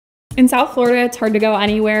In South Florida, it's hard to go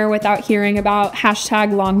anywhere without hearing about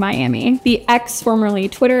 #LongMiami. The formerly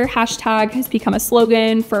Twitter hashtag has become a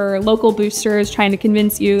slogan for local boosters trying to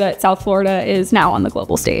convince you that South Florida is now on the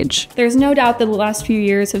global stage. There's no doubt that the last few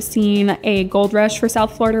years have seen a gold rush for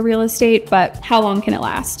South Florida real estate, but how long can it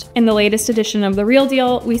last? In the latest edition of The Real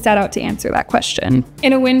Deal, we set out to answer that question.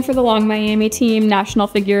 In a win for the Long Miami team, national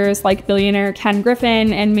figures like billionaire Ken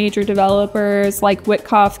Griffin and major developers like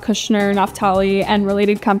Witkoff, Kushner, Naftali, and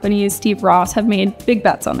related companies Steve Ross have made big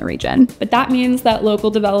bets on the region. But that means that local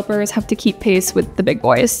developers have to keep pace with the big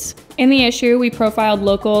boys. In the issue, we profiled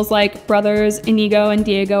locals like brothers Inigo and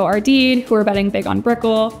Diego Ardid, who are betting big on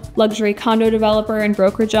Brickell, luxury condo developer and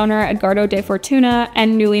brokerage owner Edgardo de Fortuna,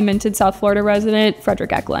 and newly minted South Florida resident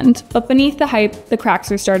Frederick Eklund. But beneath the hype, the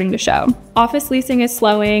cracks are starting to show. Office leasing is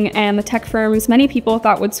slowing, and the tech firms many people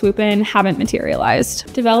thought would swoop in haven't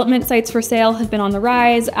materialized. Development sites for sale have been on the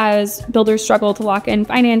rise as builders struggle to lock in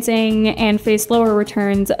financing and face lower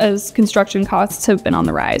returns as construction costs have been on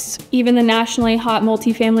the rise. Even the nationally hot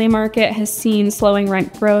multifamily market has seen slowing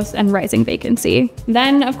rent growth and rising vacancy.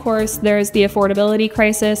 Then, of course, there's the affordability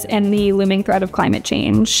crisis and the looming threat of climate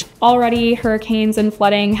change. Already, hurricanes and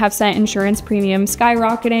flooding have sent insurance premiums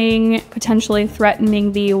skyrocketing, potentially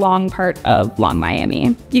threatening the long part of Long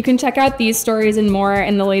Miami. You can check out these stories and more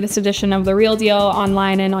in the latest edition of The Real Deal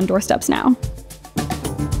online and on doorsteps now.